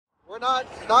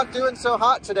not doing so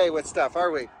hot today with stuff,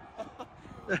 are we?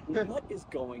 What is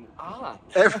going on?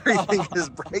 Everything is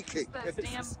breaking.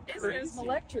 It's those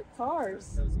electric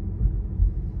cars.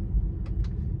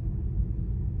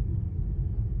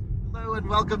 Hello and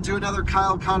welcome to another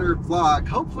Kyle Connor vlog.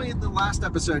 Hopefully in the last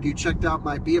episode you checked out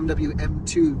my BMW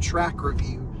M2 track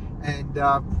review and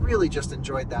really just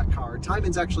enjoyed that car.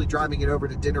 Tymon's actually driving it over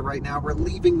to dinner right now. We're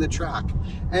leaving the track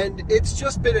and it's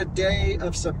just been a day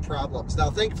of some problems. Now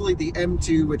thankfully the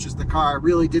M2, which is the car I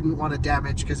really didn't want to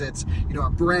damage because it's, you know, a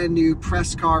brand new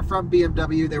press car from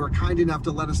BMW. They were kind enough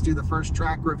to let us do the first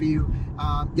track review.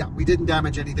 Yeah, we didn't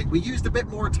damage anything. We used a bit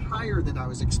more tire than I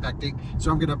was expecting,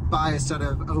 so I'm gonna buy a set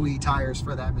of OE tires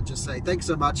for them and just say thanks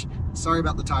so much, sorry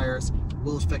about the tires,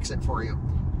 we'll fix it for you.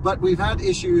 But we've had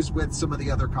issues with some of the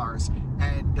other cars,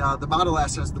 and the Model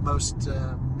S has the most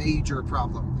major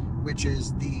problem, which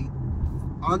is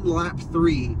on lap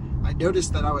 3, I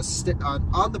noticed that I was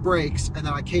on the brakes, and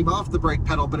then I came off the brake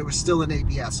pedal, but it was still in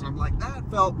ABS, and I'm like, that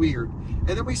felt weird.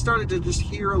 And then we started to just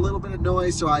hear a little bit of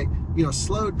noise, so I,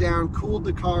 slowed down, cooled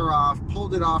the car off,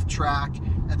 pulled it off track,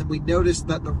 and then we noticed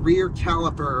that the rear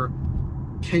caliper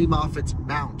came off its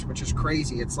mount, which is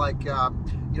crazy. It's like,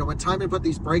 when Timon put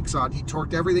these brakes on, he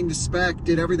torqued everything to spec,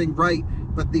 did everything right,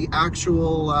 but the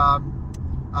actual,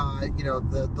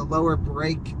 the lower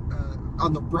brake,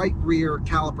 on the right rear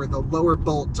caliper, the lower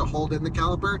bolt to hold in the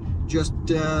caliper just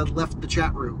left the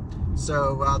chat room.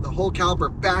 So the whole caliper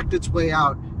backed its way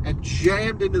out and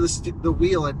jammed into the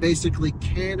wheel and basically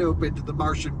can-opened the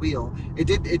Martian wheel. It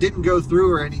didn't go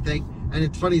through or anything. And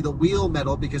it's funny, the wheel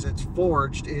metal, because it's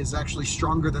forged, is actually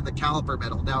stronger than the caliper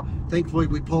metal. Now, thankfully,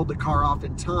 we pulled the car off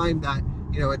in time that,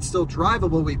 it's still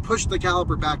drivable. We pushed the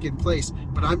caliper back in place,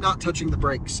 but I'm not touching the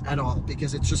brakes at all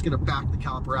because it's just going to back the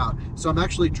caliper out. So I'm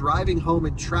actually driving home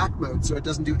in track mode so it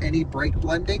doesn't do any brake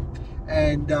blending.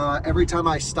 And every time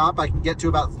I stop, I can get to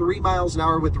about 3 miles an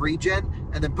hour with regen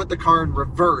and then put the car in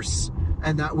reverse.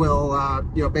 And that will,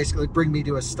 basically bring me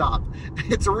to a stop.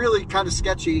 It's really kind of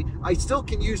sketchy. I still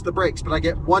can use the brakes, but I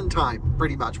get one time,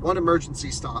 pretty much, one emergency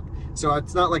stop. So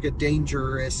it's not like a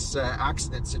dangerous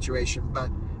accident situation, but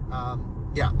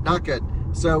yeah, not good.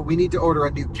 So we need to order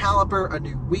a new caliper, a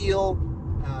new wheel,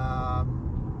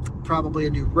 probably a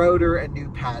new rotor and new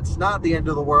pads. Not the end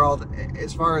of the world.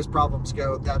 As far as problems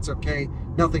go, that's okay.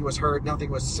 Nothing was hurt,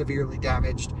 nothing was severely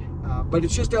damaged. But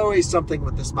it's just always something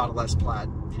with this Model S Plaid.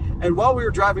 And while we were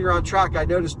driving around track, I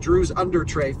noticed Drew's under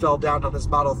tray fell down on his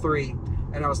Model 3.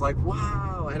 And I was like,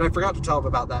 wow. And I forgot to tell him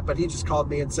about that, but he just called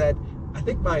me and said, I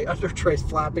think my under tray's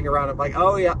flapping around. I'm like,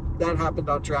 oh yeah, that happened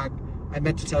on track. I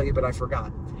meant to tell you, but I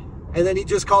forgot. And then he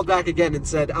just called back again and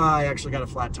said, I actually got a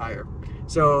flat tire.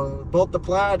 So both the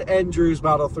Plaid and Drew's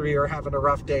Model 3 are having a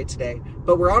rough day today.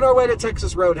 But we're on our way to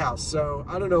Texas Roadhouse. So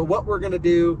I don't know what we're going to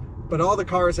do, but all the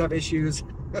cars have issues.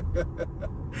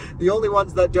 The only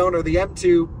ones that don't are the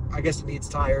M2, I guess it needs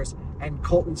tires, and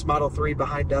Colton's Model 3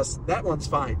 behind us. That one's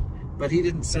fine, but he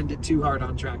didn't send it too hard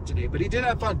on track today. But he did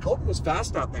have fun. Colton was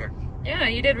fast out there. Yeah,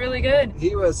 you did really good.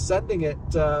 He was sending it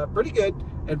pretty good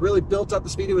and really built up the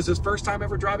speed. It was his first time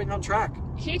ever driving on track.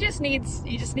 He just needs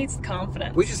the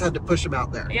confidence. We just had to push him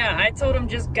out there. Yeah, I told him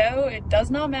just go. It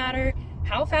does not matter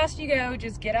how fast you go,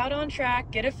 just get out on track,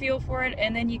 get a feel for it,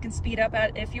 and then you can speed up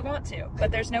at if you want to.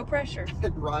 But there's no pressure.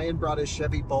 And Ryan brought his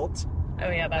Chevy Bolt. Oh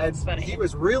yeah, that was funny. He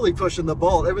was really pushing the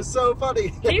Bolt. It was so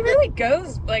funny. He really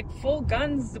goes like full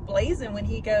guns blazing when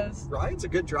he goes. Ryan's a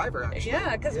good driver, actually.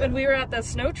 Yeah, because when we were at the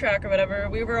snow track or whatever,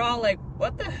 we were all like,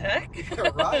 what the heck? Yeah,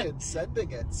 Ryan's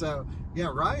sending it. So yeah,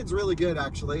 Ryan's really good,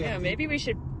 actually. Yeah, maybe we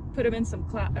should put him in some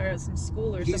class or some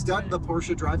school or something. He's done the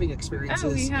Porsche driving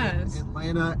experiences in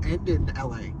Atlanta and in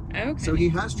LA. Okay. So he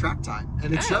has track time,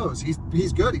 and it shows.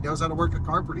 He's good. He knows how to work a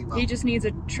car pretty well. He just needs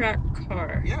a track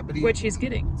car. Yeah, but which he's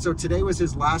getting. So today was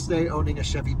his last day owning a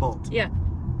Chevy Bolt. Yeah.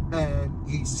 And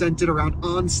he sent it around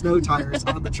on snow tires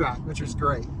on the track, which was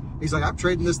great. He's like, I'm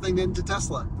trading this thing into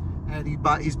Tesla, and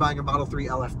he's buying a Model 3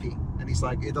 LFP, and he's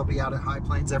like, it'll be out at High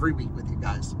Plains every week with you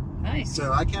guys. Nice.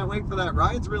 So I can't wait for that.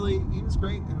 Ryan's he was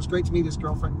great. It was great to meet his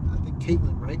girlfriend, I think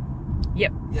Caitlin, right?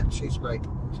 Yep. Yeah, she's great.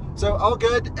 So all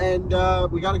good, and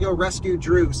we got to go rescue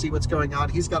Drew, see what's going on.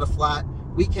 He's got a flat.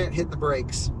 We can't hit the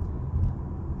brakes.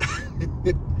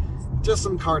 Just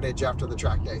some carnage after the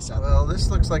track day. So. Well,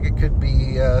 this looks like it could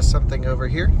be something over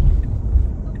here.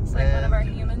 Looks like one of our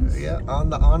humans. Yeah, on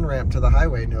the on-ramp to the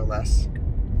highway, no less.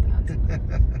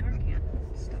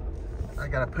 I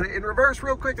gotta put it in reverse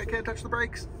real quick. I can't touch the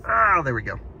brakes. Ah, there we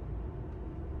go.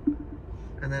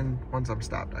 And then once I'm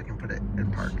stopped, I can put it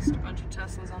in park. Just a bunch of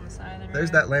Teslas on the side of the road.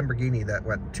 There's that Lamborghini that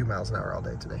went 2 miles an hour all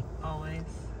day today. Always.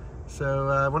 So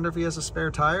I wonder if he has a spare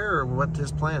tire or what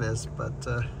his plan is. But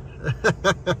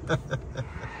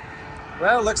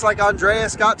Well, looks like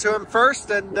Andreas got to him first,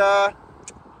 and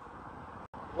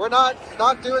we're not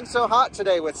doing so hot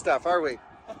today with stuff, are we?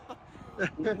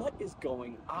 What is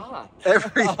going on?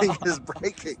 Everything is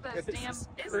breaking. It's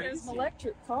those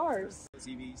electric cars.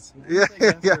 EVs. Yeah,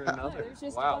 yeah. There's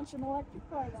just a Wow. bunch of electric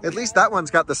cars. At least that one's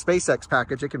got the SpaceX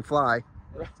package. It can fly.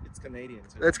 It's Canadian.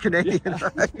 Too. It's Canadian,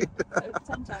 right?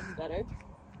 10 times better.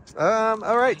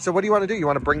 All right. So what do you want to do? You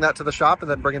want to bring that to the shop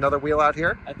and then bring another wheel out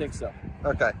here? I think so.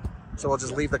 Okay. So we'll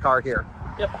just leave the car here.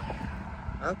 Yep.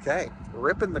 Okay.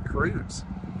 Ripping the cruise.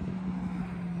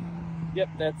 Yep.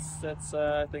 That's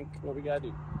I think what we gotta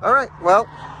do. All right. Well,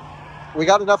 we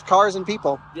got enough cars and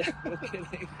people. Yeah. No kidding.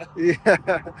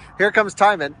 Yeah. Here comes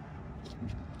Timon.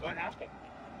 What happened?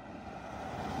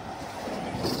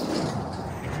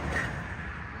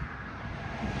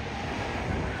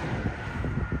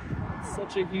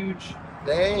 Such a huge.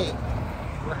 Dang.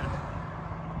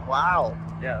 Wow.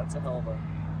 Yeah, that's a hell of a.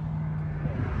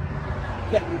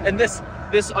 Yeah, and this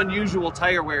unusual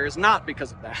tire wear is not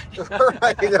because of that.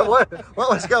 Right. What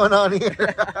was going on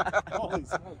here? Holy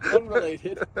smokes,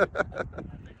 unrelated. All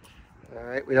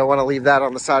right. We don't want to leave that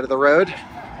on the side of the road.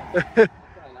 Probably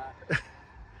not.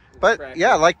 But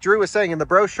yeah, like Drew was saying in the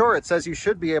brochure, it says you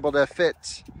should be able to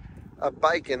fit a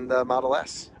bike in the Model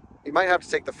S. You might have to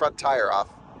take the front tire off.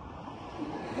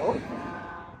 Oh.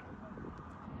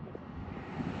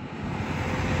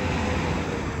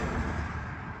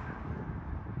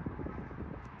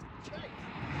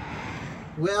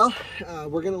 Well,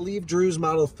 we're going to leave Drew's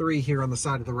Model 3 here on the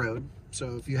side of the road.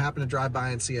 So if you happen to drive by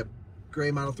and see a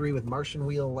gray Model 3 with Martian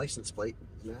wheel license plate,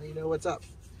 now you know what's up.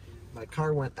 My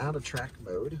car went out of track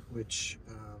mode, which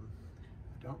I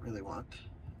don't really want.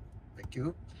 Thank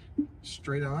you.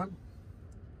 Straight on.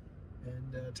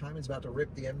 And Timon's about to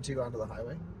rip the M2 onto the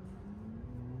highway.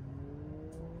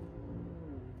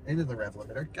 Into the rev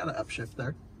limiter. Got to upshift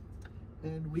there.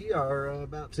 And we are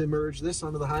about to merge this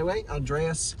onto the highway.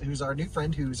 Andreas, who's our new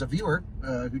friend, who's a viewer,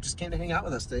 who just came to hang out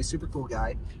with us today, super cool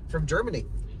guy, from Germany.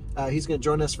 He's going to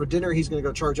join us for dinner. He's going to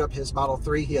go charge up his Model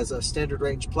 3. He has a Standard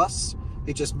Range Plus.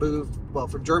 He just moved, well,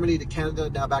 from Germany to Canada,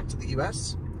 now back to the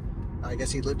U.S. I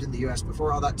guess he lived in the U.S.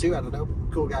 before all that too. I don't know.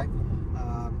 Cool guy.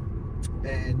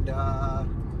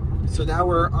 So now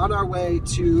we're on our way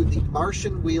to the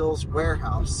Martian Wheels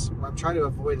warehouse, where I'm trying to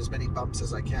avoid as many bumps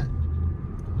as I can.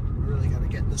 Really got to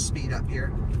get the speed up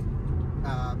here.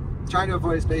 Trying to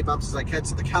avoid as many bumps as I can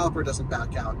so the caliper doesn't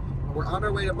back out. We're on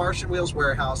our way to Martian Wheels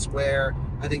warehouse, where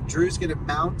I think Drew's going to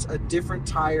mount a different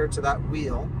tire to that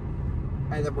wheel,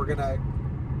 and then we're going to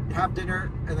have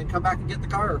dinner and then come back and get the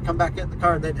car, or come back, get the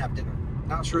car, and then have dinner.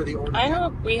 Not sure the order. I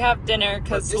hope we have dinner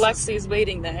because Lexi's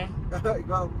waiting there.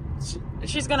 Well,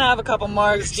 She's going to have a couple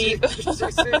margs deep. she's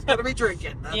going to be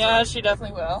drinking. That's Yeah, right. she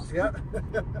definitely will. Yeah.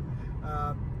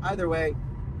 Either way,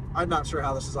 I'm not sure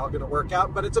how this is all going to work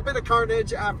out, but it's a bit of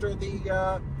carnage after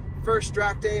the first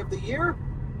track day of the year.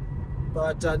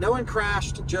 But no one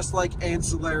crashed, just like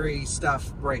ancillary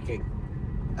stuff breaking.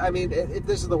 I mean, if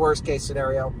this is the worst case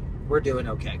scenario, we're doing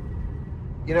okay.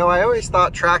 You know, I always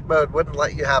thought track mode wouldn't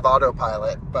let you have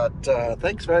autopilot, but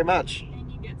thanks very much.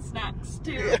 And you get snacks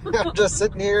too. I'm just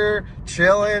sitting here,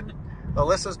 chilling.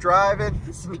 Alyssa's driving.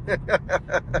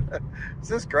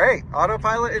 This is great.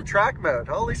 Autopilot in track mode.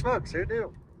 Holy smokes, who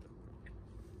knew?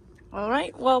 All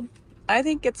right, well, I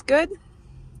think it's good.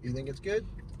 You think it's good?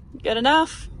 Good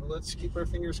enough. Well, let's keep our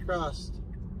fingers crossed.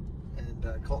 And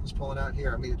Colton's pulling out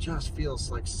here. I mean, it just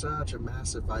feels like such a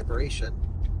massive vibration.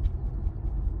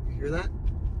 You hear that?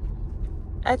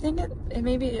 I think it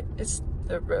maybe it's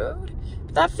the road.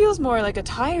 But that feels more like a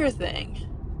tire thing.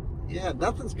 Yeah,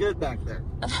 nothing's good back there.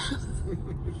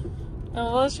 Oh,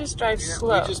 well, let's just drive Yeah,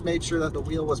 slow. we just made sure that the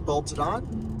wheel was bolted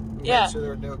on. We Yeah. made sure there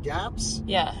were no gaps.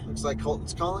 Yeah, Looks like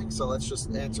Colton's calling, so let's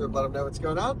just answer and let him know what's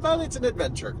going on. But it's an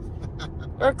adventure.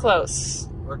 we're close.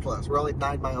 We're close. We're only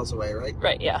 9 miles away, right?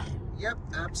 Right, yeah. Yep,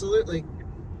 absolutely.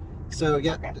 So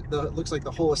yeah, it looks like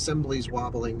the whole assembly's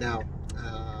wobbling now,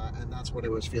 and that's what it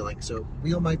was feeling. So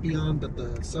wheel might be on, but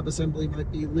the sub-assembly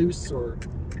might be loose or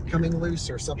coming loose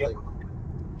or something.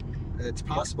 It's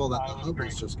possible that the hub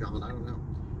is just gone. I don't know.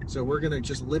 So we're gonna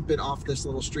just limp it off this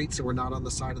little street so we're not on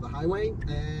the side of the highway,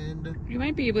 and You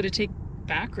might be able to take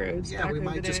back roads. yeah, we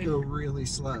might just go really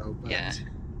slow. But Yeah.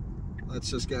 let's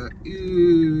just go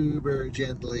uber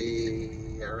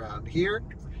gently around here.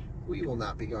 We will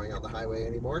not be going on the highway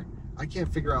anymore. I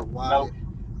can't figure out why. No.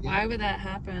 Why would that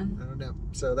happen? I don't know.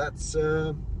 So that's,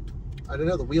 I don't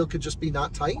know. The wheel could just be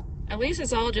not tight. At least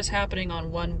it's all just happening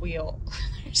on one wheel.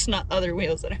 There's not other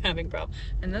wheels that are having problems.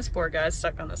 And this poor guy's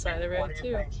stuck on the side of the road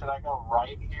too. Should I go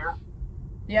right here?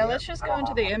 Yeah, let's just go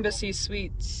into the Embassy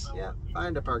Suites. Yeah,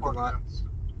 find a parking lot.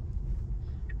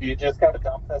 You just got to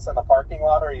dump this in the parking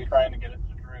lot, or are you trying to get it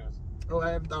to Drew's? Oh, I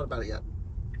haven't thought about it yet.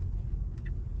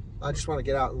 I just want to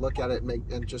get out and look at it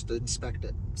and just inspect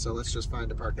it. So let's just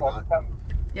find a parking lot.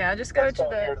 Yeah, just go to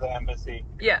near the embassy.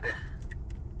 Yeah.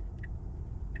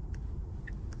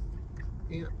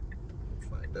 Yeah.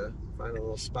 Find a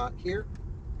little spot here.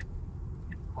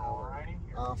 Alrighty.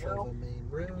 Off of the main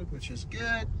road, which is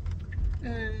good.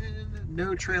 And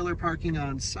no trailer parking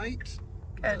on site.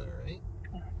 Good. All right.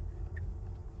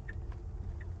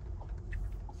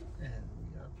 And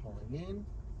we are pulling in.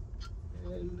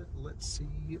 And let's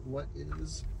see what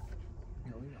is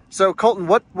going on. So Colton,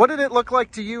 what did it look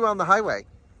like to you on the highway?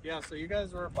 Yeah, so you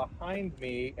guys were behind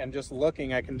me and just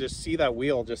looking, I can just see that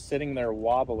wheel just sitting there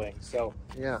wobbling. So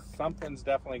yeah, something's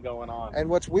definitely going on. And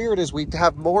what's weird is we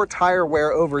have more tire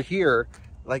wear over here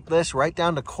like this right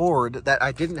down to cord that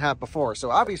I didn't have before. So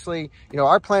obviously, you know,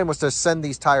 our plan was to send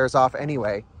these tires off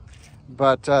anyway,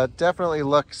 but definitely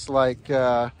looks like,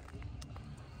 yeah,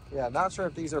 not sure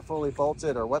if these are fully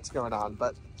bolted or what's going on,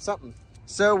 but something.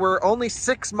 So we're only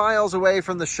 6 miles away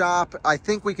from the shop. I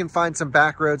think we can find some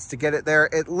back roads to get it there.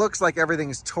 It looks like everything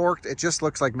is torqued. It just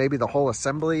looks like maybe the whole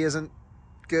assembly isn't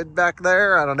good back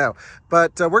there. I don't know.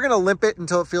 But we're going to limp it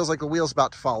until it feels like the wheel's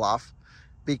about to fall off,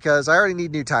 because I already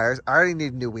need new tires. I already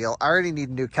need a new wheel. I already need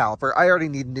a new caliper. I already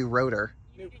need a new rotor.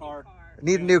 New car. I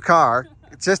need a new car.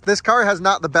 It's just this car has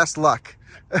not the best luck.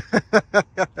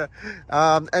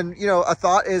 And, you know, a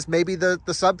thought is maybe the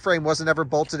subframe wasn't ever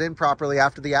bolted in properly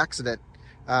after the accident.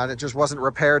 And it just wasn't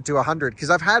repaired to 100,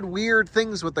 because I've had weird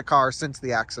things with the car since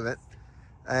the accident.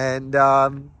 And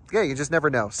yeah, you just never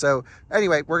know. So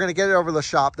anyway, we're going to get it over to the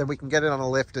shop, then we can get it on a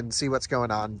lift and see what's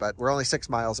going on. But we're only 6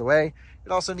 miles away.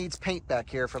 It also needs paint back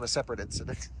here from a separate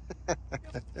incident.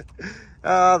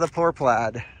 Oh, the poor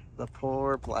Plaid. The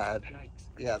poor Plaid.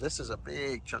 Yeah, this is a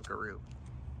big chunkaroo.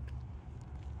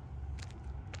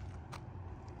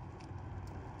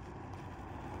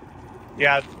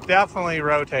 Yeah, definitely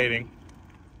rotating.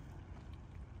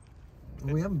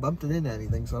 We haven't bumped it into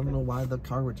anything, so I don't know why the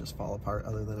car would just fall apart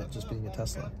other than it just being a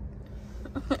Tesla.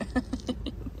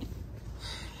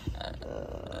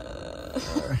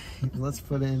 Right, let's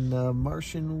put in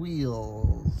Martian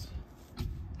wheels.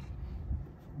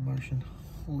 Martian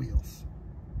wheels.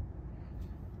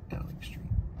 Downing Street.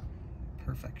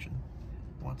 Perfection.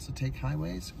 Wants to take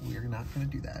highways? We're not going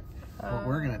to do that. What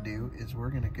we're going to do is we're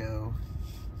going to go...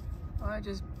 Well, I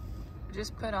just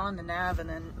put on the nav and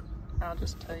then I'll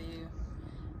just tell you.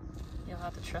 You'll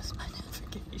have to trust my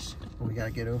navigation. We got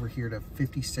to get over here to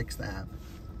 56th Ave.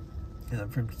 And then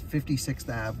from 56th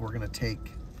Ave, we're going to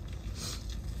take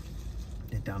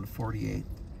it down to 48th.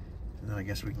 And then I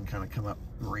guess we can kind of come up,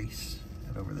 race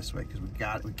it over this way, because we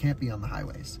can't be on the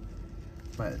highways.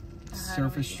 But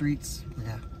surface streets,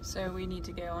 yeah. So we need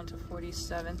to go onto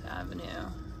 47th Avenue.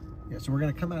 Yeah, so we're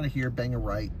going to come out of here, bang a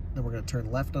right, then we're going to turn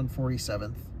left on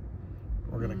 47th.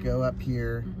 We're going to go up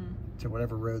here to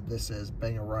whatever road this is,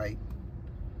 bang a right.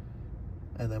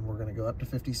 And then we're going to go up to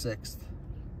 56th,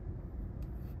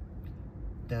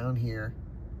 down here,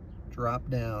 drop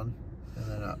down, and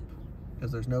then up,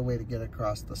 because there's no way to get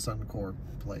across the Suncor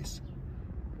place.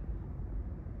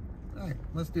 All right,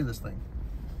 let's do this thing.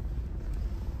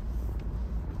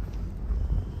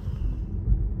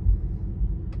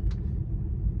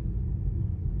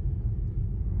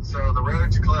 So the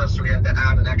road's closed, so we had to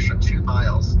add an extra 2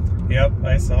 miles. Yep,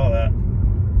 I saw that.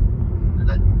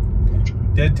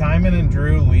 Did Timon and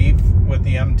Drew leave with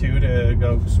the M2 to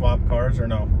go swap cars or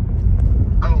no?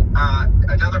 Oh,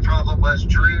 another problem was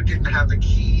Drew didn't have the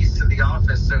keys to the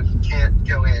office, so he can't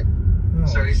go in. Oh.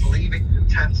 So he's leaving the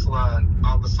Tesla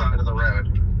on the side of the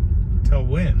road. Till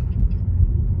when?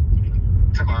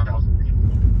 Tomorrow.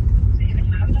 Does he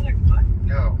even have another car?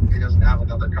 No, he doesn't have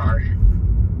another car.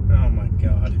 Oh my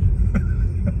God.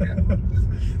 Yeah.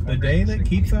 The day that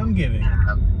keeps on giving.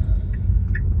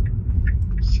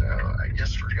 So I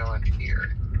guess we're going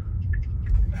here.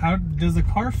 How does the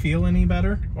car feel any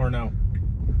better or no?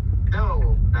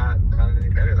 No, not any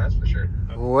better, that's for sure.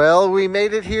 Well, we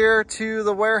made it here to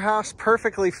the warehouse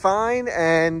perfectly fine,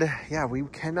 and yeah, we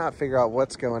cannot figure out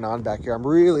what's going on back here. I'm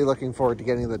really looking forward to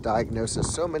getting the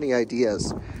diagnosis. So many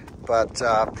ideas. But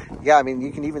yeah, I mean,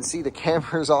 you can even see the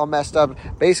cameras all messed up.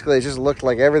 Basically, it just looked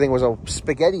like everything was a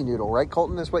spaghetti noodle, right,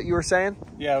 Colton, is what you were saying?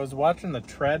 Yeah, I was watching the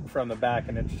tread from the back,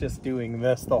 and it's just doing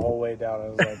this the whole way down. I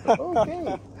was like,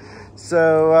 okay.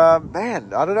 So,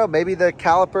 man, I don't know. Maybe the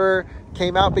caliper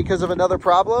came out because of another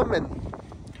problem, and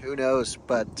who knows.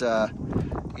 But,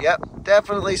 yep,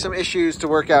 definitely some issues to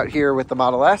work out here with the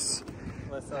Model S.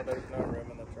 There's no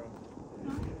room in the trunk.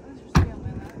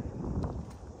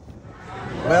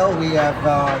 Well, we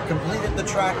have completed the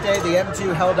track day. The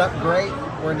M2 held up great.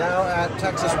 We're now at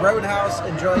Texas Roadhouse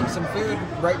enjoying some food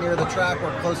right near the track.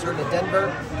 We're closer to Denver.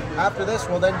 After this,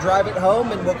 we'll then drive it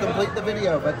home and we'll complete the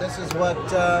video. But this is what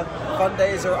fun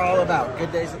days are all about.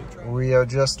 Good days at the track. We are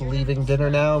just leaving dinner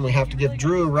now, and we have to give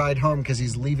Drew a ride home because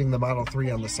he's leaving the Model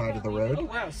 3 on the side of the road. Oh,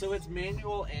 wow. So it's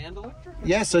manual and electric?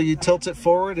 Yeah, so you tilt it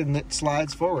forward and it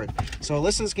slides forward. So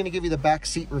Alyssa's going to give you the back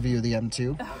seat review of the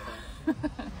M2.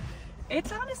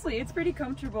 It's honestly, it's pretty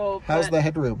comfortable. How's the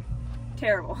headroom?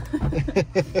 Terrible.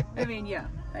 I mean, yeah,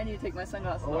 I need to take my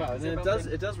sunglasses off. Oh, wow, and then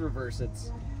it does reverse. It's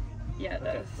yeah, it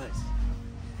does. Nice.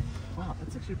 Wow,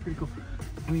 that's actually pretty cool.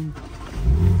 I mean,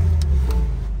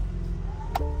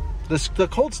 the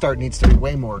cold start needs to be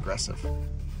way more aggressive.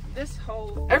 This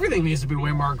whole everything needs to be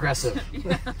way more aggressive.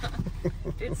 Yeah.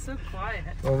 It's so quiet.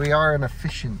 Well, we are in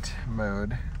efficient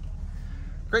mode.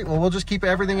 Great. Well, we'll just keep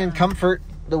everything in comfort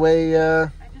the way I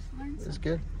just learned is something.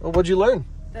 good. Well, what'd you learn?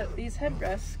 That these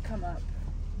headrests come up.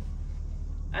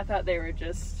 I thought they were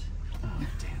just Oh,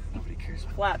 damn. Nobody cares.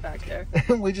 flat back there.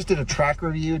 We just did a track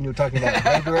review and you were talking about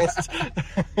headrests.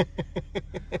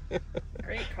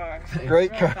 Great car.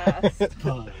 Great Real car. fast.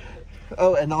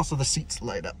 Oh, and also the seats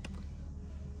light up.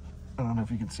 I don't know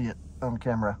if you can see it on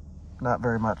camera. Not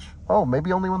very much. Oh,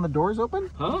 maybe only when the door's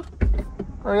open? Huh?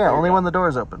 Oh yeah, only when the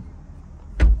door's open.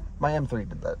 My M3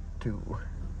 did that too.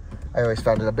 I always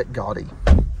found it a bit gaudy.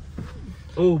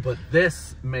 Oh, but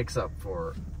this makes up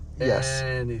for Yes.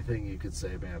 anything you could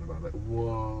say bad about it.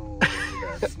 Whoa,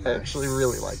 that's I nice. actually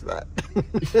really like that.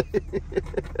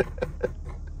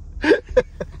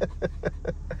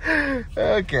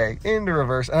 Okay, into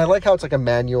reverse. And I like how it's like a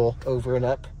manual over and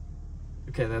up.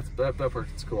 Okay, that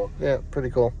works. It's cool. Yeah, pretty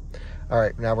cool. All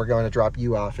right, now we're going to drop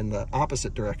you off in the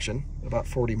opposite direction, about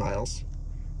 40 miles.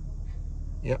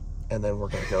 Yep, and then we're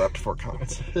going to go up to Fort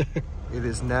Collins. It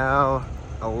is now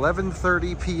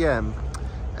 11:30 p.m.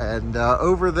 And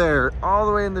over there, all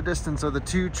the way in the distance, are the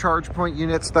two charge point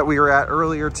units that we were at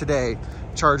earlier today,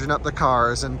 charging up the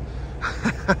cars. And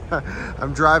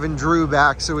I'm driving Drew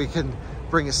back so we can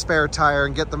bring a spare tire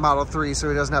and get the Model 3 so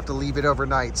he doesn't have to leave it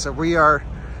overnight. So we are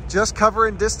just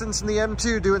covering distance in the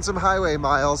M2, doing some highway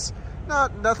miles.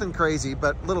 Nothing crazy,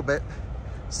 but a little bit.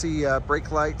 See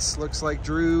brake lights. Looks like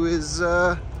Drew is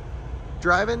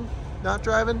driving, not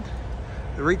driving.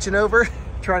 They're reaching over,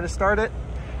 trying to start it.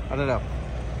 I don't know.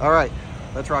 All right,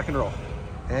 let's rock and roll.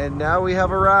 And now we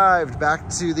have arrived back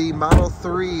to the Model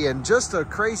 3, and just a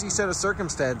crazy set of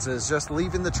circumstances. Just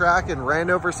leaving the track and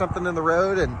ran over something in the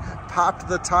road and popped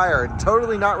the tire. And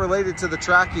totally not related to the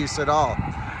track use at all.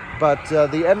 But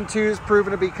the M2's proven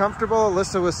to be comfortable.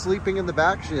 Alyssa was sleeping in the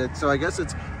back, so I guess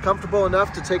it's comfortable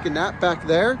enough to take a nap back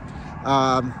there.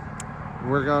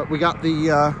 We got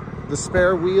the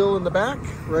spare wheel in the back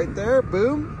right there,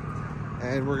 boom.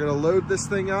 And we're gonna load this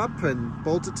thing up and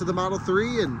bolt it to the Model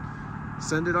 3 and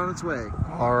send it on its way.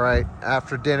 All right,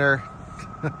 after dinner,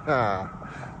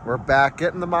 we're back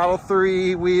getting the Model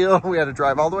 3 wheel. We had to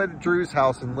drive all the way to Drew's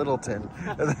house in Littleton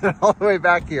and then all the way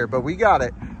back here, but we got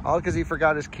it. All because he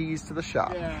forgot his keys to the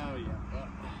shop. Yeah, oh yeah.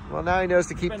 Well, now he knows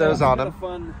to keep Been those on him.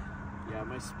 Fun, yeah,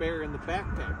 my spare in the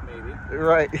backpack, maybe.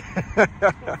 Right. Been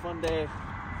a fun day.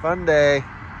 Fun day.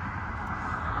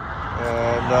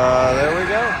 And there we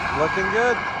go, looking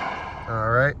good. All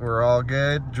right, we're all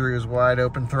good. Drew's wide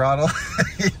open throttle.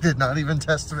 He did not even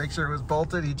test to make sure it was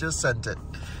bolted. He just sent it.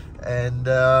 And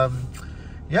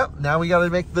yep, now we got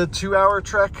to make the 2-hour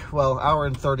trek, well, hour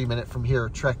and 30-minute from here,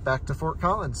 trek back to Fort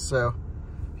Collins. So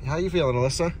how you feeling,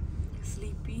 Alyssa?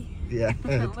 Sleepy. Yeah.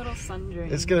 A little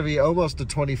sun-drained. It's going to be almost a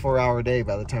 24-hour day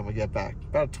by the time we get back.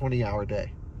 About a 20-hour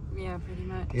day. Yeah, pretty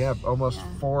much. Yeah, almost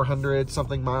 400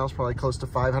 something miles, probably close to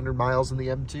 500 miles in the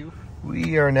M2.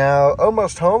 We are now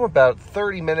almost home, about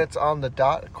 30 minutes on the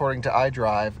dot, according to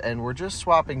iDrive, and we're just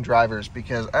swapping drivers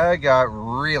because I got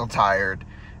real tired,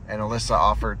 and Alyssa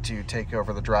offered to take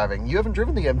over the driving. You haven't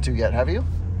driven the M2 yet, have you?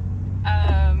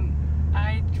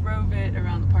 I drove it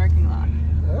around the parking lot.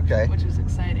 Okay. Which was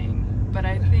exciting. But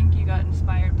I think you got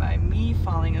inspired by me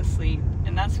falling asleep,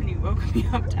 and that's when you woke me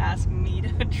up to ask me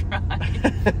to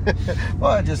drive.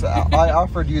 Well, I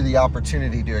offered you the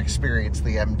opportunity to experience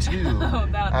the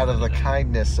M2 out of the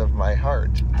kindness of my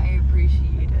heart. I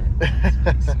appreciate it. That's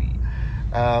pretty sweet.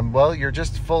 Well, you're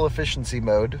just full efficiency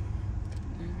mode.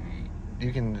 Alright.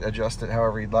 You can adjust it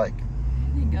however you'd like.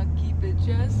 I think I'll keep it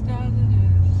just as it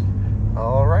is.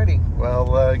 Alrighty.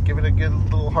 Well, give it a good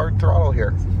little hard throttle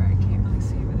here. So far I can't really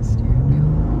see with the steering wheel.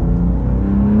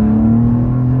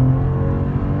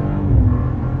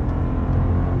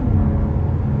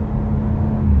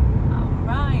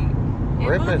 Alright. It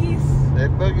Ripping. boogies.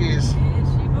 It boogies. Yeah,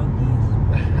 she boogies.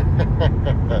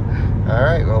 All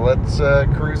right, well, let's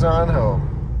cruise on home.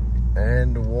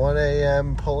 And 1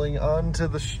 a.m. pulling onto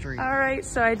the street. All right,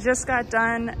 so I just got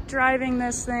done driving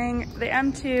this thing, the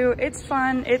M2. It's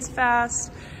fun, it's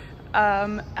fast.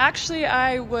 Actually,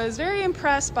 I was very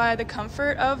impressed by the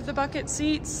comfort of the bucket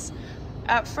seats.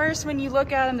 At first, when you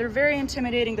look at them, they're very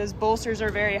intimidating. Those bolsters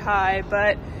are very high,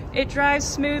 but it drives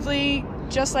smoothly,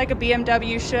 just like a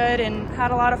BMW should, and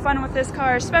had a lot of fun with this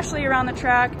car, especially around the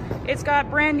track. It's got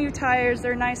brand new tires.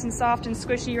 They're nice and soft and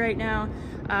squishy right now.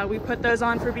 We put those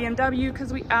on for BMW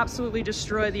because we absolutely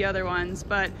destroyed the other ones,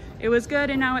 but it was good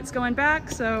and now it's going back.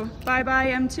 So bye-bye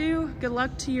M2. Good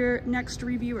luck to your next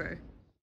reviewer.